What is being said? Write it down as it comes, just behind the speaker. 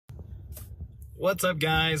What's up,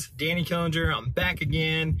 guys? Danny Killinger. I'm back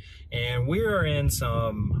again, and we are in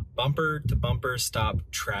some bumper-to-bumper stop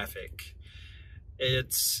traffic.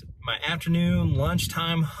 It's my afternoon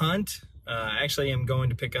lunchtime hunt. Actually, I'm going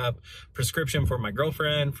to pick up prescription for my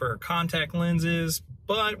girlfriend for her contact lenses,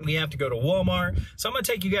 but we have to go to Walmart. So I'm going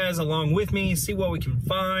to take you guys along with me, see what we can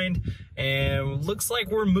find. And looks like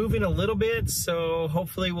we're moving a little bit, so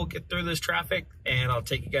hopefully we'll get through this traffic, and I'll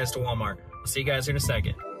take you guys to Walmart. I'll see you guys in a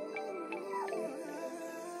second.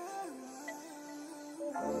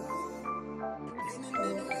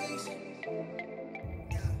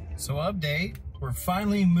 So update, we're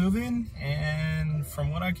finally moving, and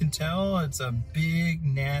from what I can tell, it's a big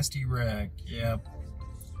nasty wreck. Yep.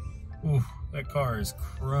 Ooh, that car is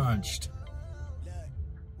crunched.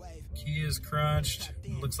 Key is crunched.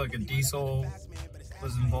 Looks like a diesel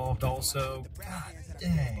was involved also. God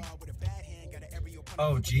dang.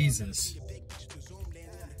 Oh Jesus.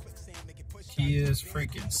 Key is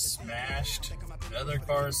freaking smashed. The other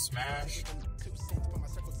car is smashed.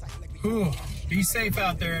 Whew. Be safe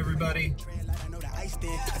out there, everybody. I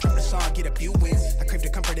found the song, get a few wins. I crave the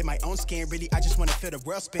comfort in my own skin. Really, I just want to feel the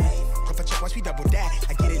world spin. If I check, watch me double that.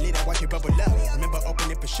 I get it lit, I watch it bubble up. Remember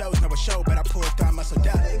opening for shows, no a show, but I pulled through, I muscled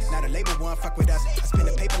up. Now the label one fuck with us. I spin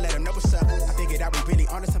the paper, let them know what's up. I figured out we really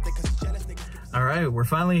onto something because jealous niggas. All right, we're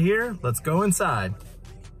finally here. Let's go inside.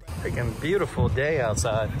 Freaking beautiful day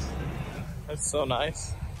outside. That's so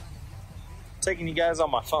nice. I'm taking you guys on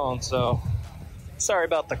my phone, so sorry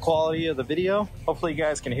about the quality of the video. Hopefully you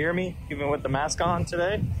guys can hear me, even with the mask on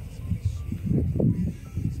today.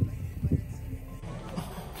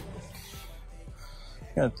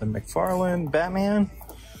 Got the McFarlane Batman.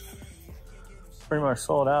 Pretty much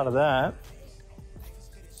sold out of that.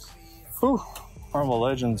 Whew. Marvel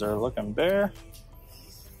Legends are looking bare.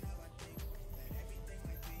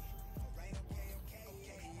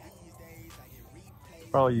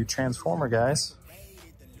 For all you Transformer guys.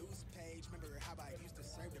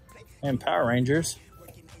 And Power Rangers.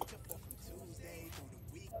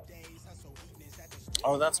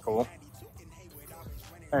 Oh, that's cool.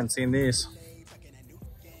 I haven't seen these.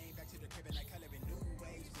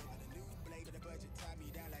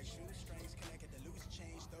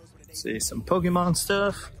 See some Pokemon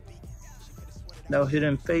stuff. No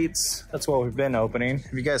Hidden Fates. That's what we've been opening.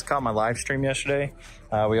 If you guys caught my live stream yesterday,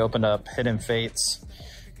 we opened up Hidden Fates.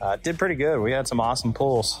 Did pretty good. We had some awesome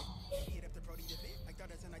pulls.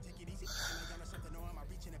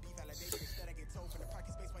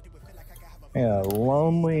 Yeah,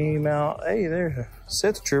 Lonely Mount. Hey, there's a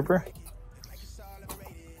Sith Trooper.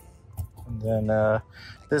 And then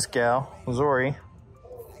this gal, Zori.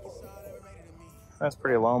 That's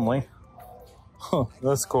pretty lonely. Huh,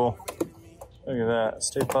 that's cool. Look at that,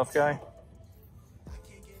 Stay Puft guy.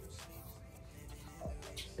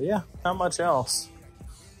 But yeah, not much else.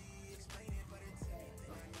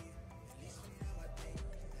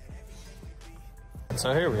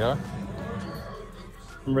 So here we are.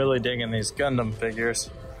 I'm really digging these Gundam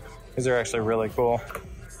figures. These are actually really cool.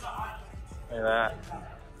 Look at that.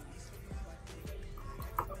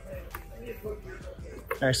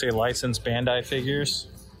 Actually licensed Bandai figures.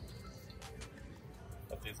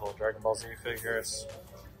 Got these little Dragon Ball Z figures.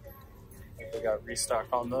 I think we got restock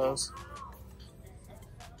on those.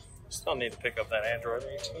 Still need to pick up that Android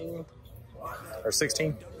 18 or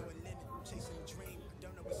 16.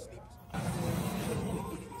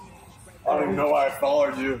 I don't even know why I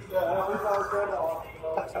followed you.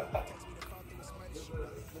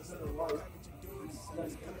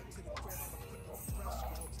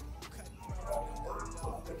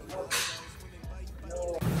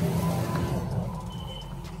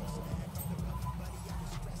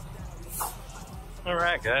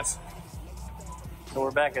 Alright, guys. So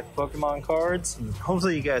we're back at Pokemon cards, and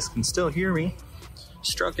hopefully you guys can still hear me.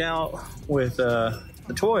 Struck out with the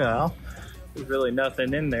toy aisle. There's really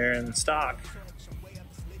nothing in there in stock.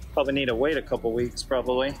 Probably need to wait a couple weeks,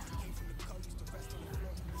 probably.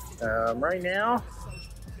 Right now,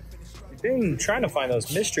 I've been trying to find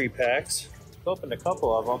those mystery packs. I've opened a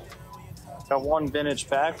couple of them. Got one vintage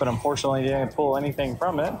pack, but unfortunately didn't pull anything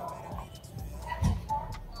from it.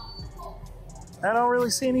 I don't really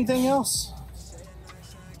see anything else.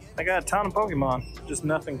 I got a ton of Pokemon, just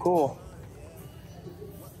nothing cool.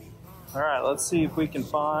 Alright, let's see if we can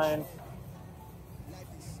find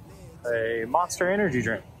a Monster Energy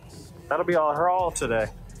drink. That'll be all her haul today.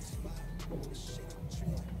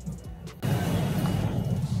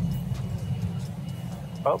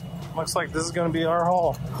 Oh, looks like this is going to be our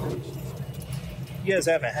haul. If you guys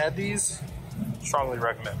haven't had these, strongly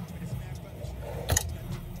recommend.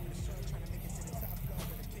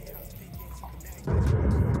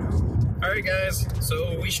 Alright guys,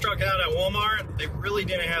 so we struck out at Walmart. They really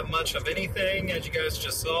didn't have much of anything, as you guys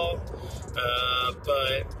just saw.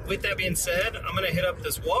 But with that being said, I'm going to hit up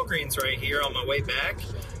this Walgreens right here on my way back.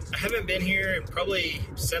 I haven't been here in probably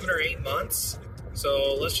 7 or 8 months.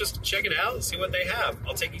 So let's just check it out and see what they have.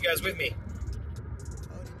 I'll take you guys with me.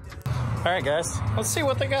 Alright guys, let's see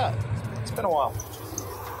what they got. It's been a while.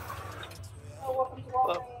 Welcome to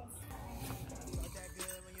Walgreens.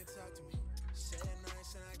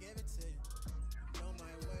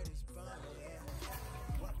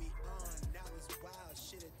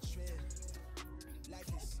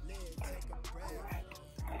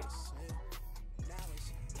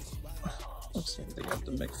 Let's see, they got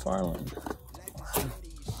the McFarlane.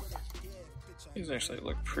 These actually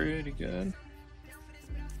look pretty good.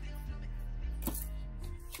 Let's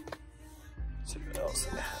see what else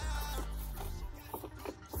they have.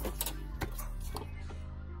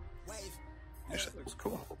 Actually looks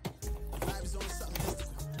cool.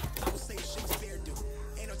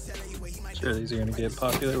 Sure, these are gonna get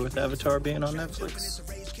popular with Avatar being on Netflix.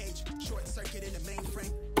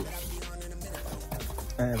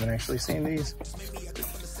 I haven't actually seen these.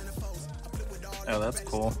 Oh, that's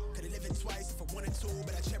cool.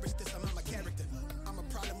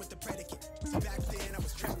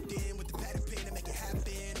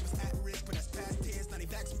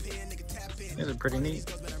 These are pretty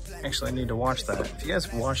neat. Actually, I need to watch that. If you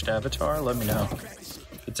guys watched Avatar, let me know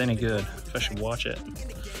if it's any good. If I should watch it.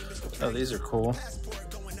 Oh, these are cool.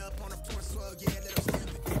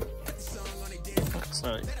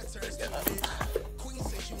 So,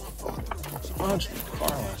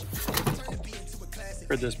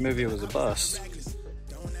 heard this movie was a bust.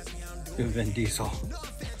 Vin Diesel.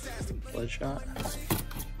 Bloodshot.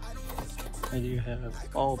 I do have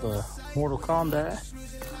all the Mortal Kombat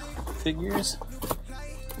figures.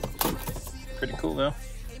 Pretty cool though.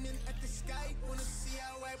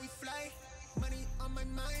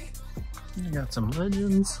 You got some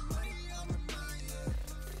Legends.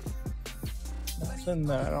 Nothing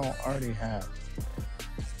that I don't already have.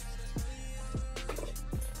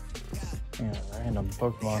 Yeah, random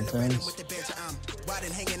Pokemon things.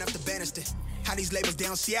 Hanging up the banister. How these labels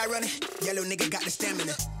down, see I run it. Yellow nigga got the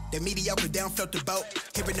stamina. The mediocre down float the boat.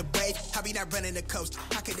 Hearing the wave, how be not running the coast?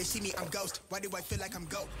 How can they see me? I'm ghost. Why do I feel like I'm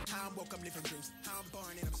goat? How I'm woke, I'm living dreams. How I'm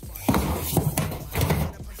born and I'm smart.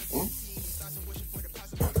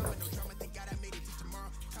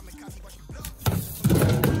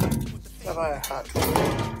 Have I a hot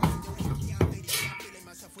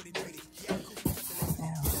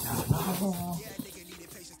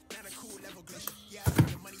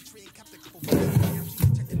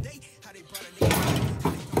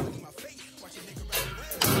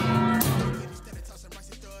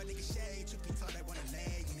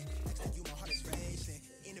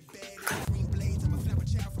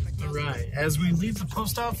Alright, as we leave the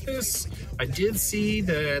post office, I did see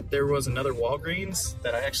that there was another Walgreens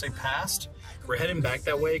that I actually passed. We're heading back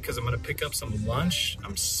that way because I'm going to pick up some lunch.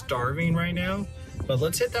 I'm starving right now, but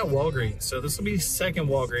let's hit that Walgreens. So this will be the second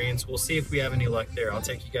Walgreens. We'll see if we have any luck there. I'll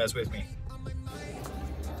take you guys with me.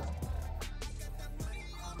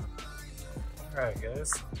 Alright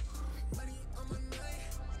guys.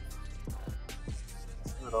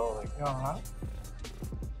 Look at all they got.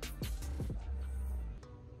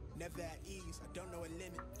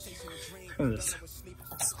 Look at this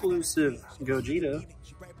exclusive Gogeta.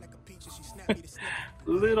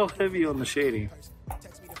 Little heavy on the shading.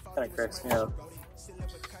 Kind of cracks me up.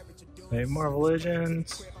 Maybe Marvel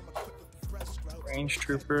Legends, Range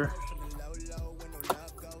Trooper.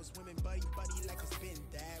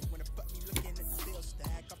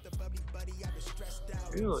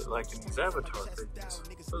 Really liking these Avatar figures.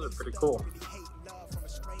 Those are pretty cool.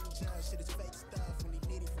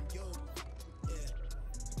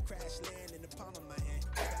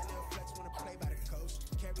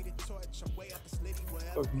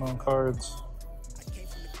 Pokemon cards.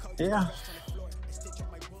 Yeah.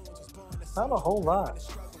 Not a whole lot.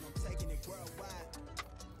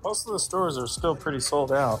 Most of the stores are still pretty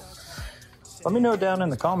sold out. Let me know down in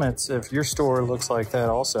the comments if your store looks like that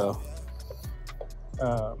also.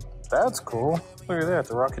 That's cool. Look at that,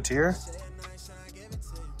 the Rocketeer.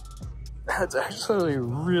 That's actually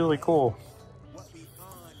really cool.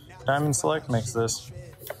 Diamond Select makes this.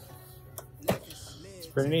 It's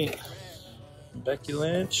pretty neat. Becky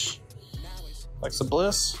Lynch, Alexa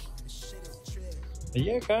Bliss. But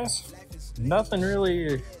yeah, guys, nothing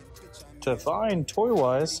really to find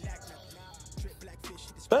toy-wise,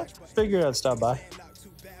 but figured I'd stop by.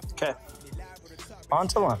 Okay, on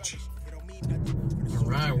to lunch. All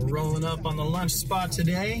right, we're rolling up on the lunch spot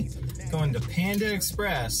today, going to Panda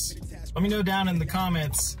Express. Let me know down in the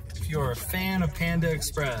comments if you're a fan of Panda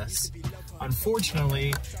Express.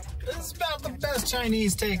 Unfortunately, this is about the best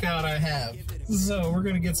Chinese takeout I have. So we're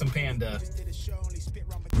gonna get some Panda.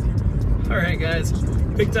 All right guys,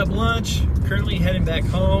 picked up lunch, currently heading back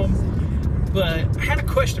home, but I had a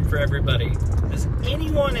question for everybody. Does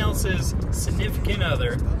anyone else's significant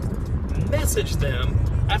other message them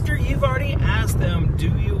after you've already asked them, do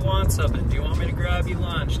you want something? Do you want me to grab you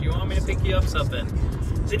lunch? Do you want me to pick you up something?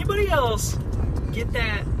 Does anybody else get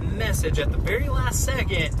that message at the very last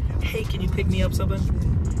second? Hey, can you pick me up something?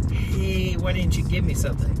 Hey, why didn't you give me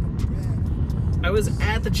something? I was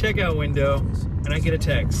at the checkout window and I get a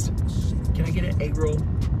text. Can I get an egg roll?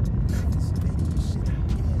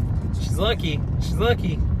 She's lucky. She's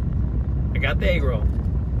lucky. I got the egg roll.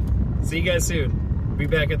 See you guys soon. Be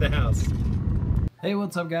back at the house. Hey,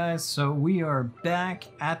 what's up guys? So we are back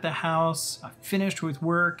at the house. I finished with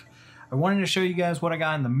work. I wanted to show you guys what I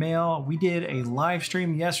got in the mail. We did a live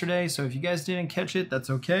stream yesterday, so if you guys didn't catch it, that's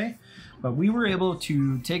okay. But we were able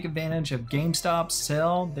to take advantage of GameStop's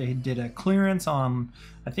sale. They did a clearance on,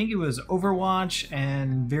 I think it was Overwatch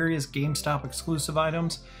and various GameStop exclusive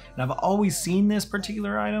items. And I've always seen this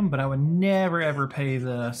particular item, but I would never ever pay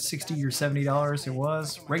the $60 or $70 it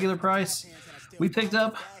was, regular price. We picked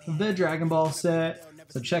up the Dragon Ball set,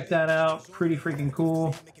 so check that out. Pretty freaking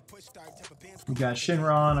cool. We got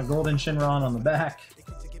Shinron, a golden Shinron on the back.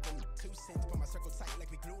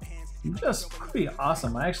 Just pretty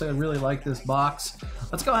awesome. I actually really like this box.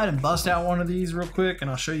 Let's go ahead and bust out one of these real quick and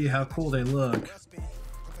I'll show you how cool they look.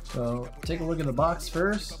 So take a look at the box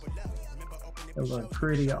first. They look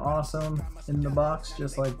pretty awesome in the box,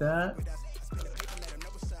 just like that.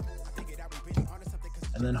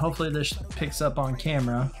 And then hopefully this picks up on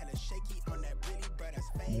camera.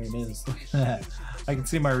 There it is, look at that. I can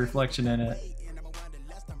see my reflection in it.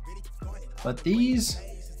 But these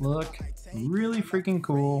look really freaking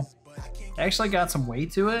cool. Actually got some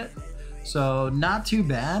weight to it, so not too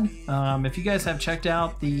bad. If you guys have checked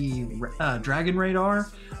out the Dragon Radar,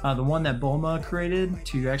 the one that Bulma created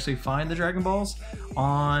to actually find the Dragon Balls,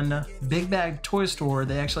 on Big Bag Toy Store,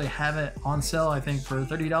 they actually have it on sale, I think, for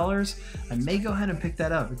 $30. I may go ahead and pick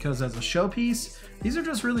that up because as a showpiece, these are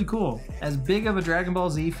just really cool. As big of a Dragon Ball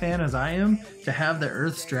Z fan as I am, to have the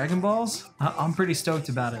Earth's Dragon Balls, I'm pretty stoked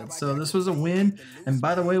about it. So this was a win, and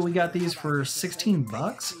by the way, we got these for 16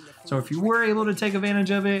 bucks. So if you were able to take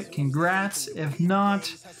advantage of it, congrats. If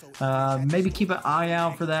not, maybe keep an eye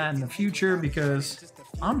out for that in the future because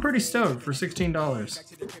I'm pretty stoked for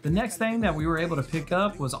 $16. The next thing that we were able to pick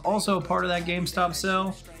up was also part of that GameStop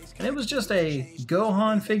sale, and it was just a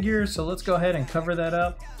Gohan figure, so let's go ahead and cover that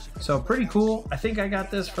up. So pretty cool. I think I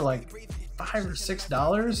got this for like $5 or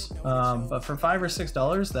 $6, but for $5 or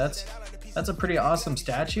 $6, that's a pretty awesome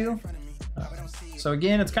statue. So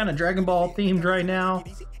again, it's kind of Dragon Ball themed right now.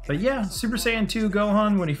 But yeah, Super Saiyan 2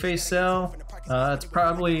 Gohan when he faced Cell, it's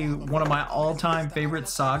probably one of my all-time favorite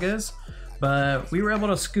sagas. But we were able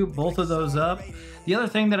to scoop both of those up. The other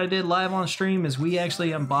thing that I did live on stream is we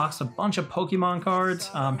actually unboxed a bunch of Pokemon cards,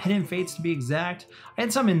 Hidden Fates to be exact. I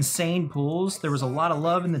had some insane pulls. There was a lot of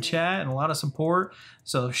love in the chat and a lot of support.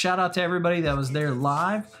 So shout out to everybody that was there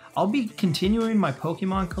live. I'll be continuing my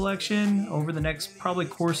Pokemon collection over the next probably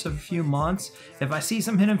course of a few months. If I see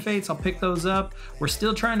some Hidden Fates, I'll pick those up. We're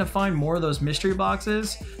still trying to find more of those mystery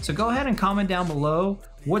boxes. So go ahead and comment down below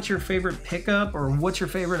what's your favorite pickup or what's your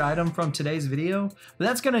favorite item from today's video. But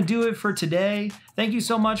that's gonna do it for today. Thank you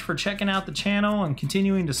so much for checking out the channel and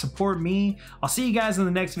continuing to support me. I'll see you guys in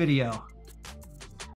the next video.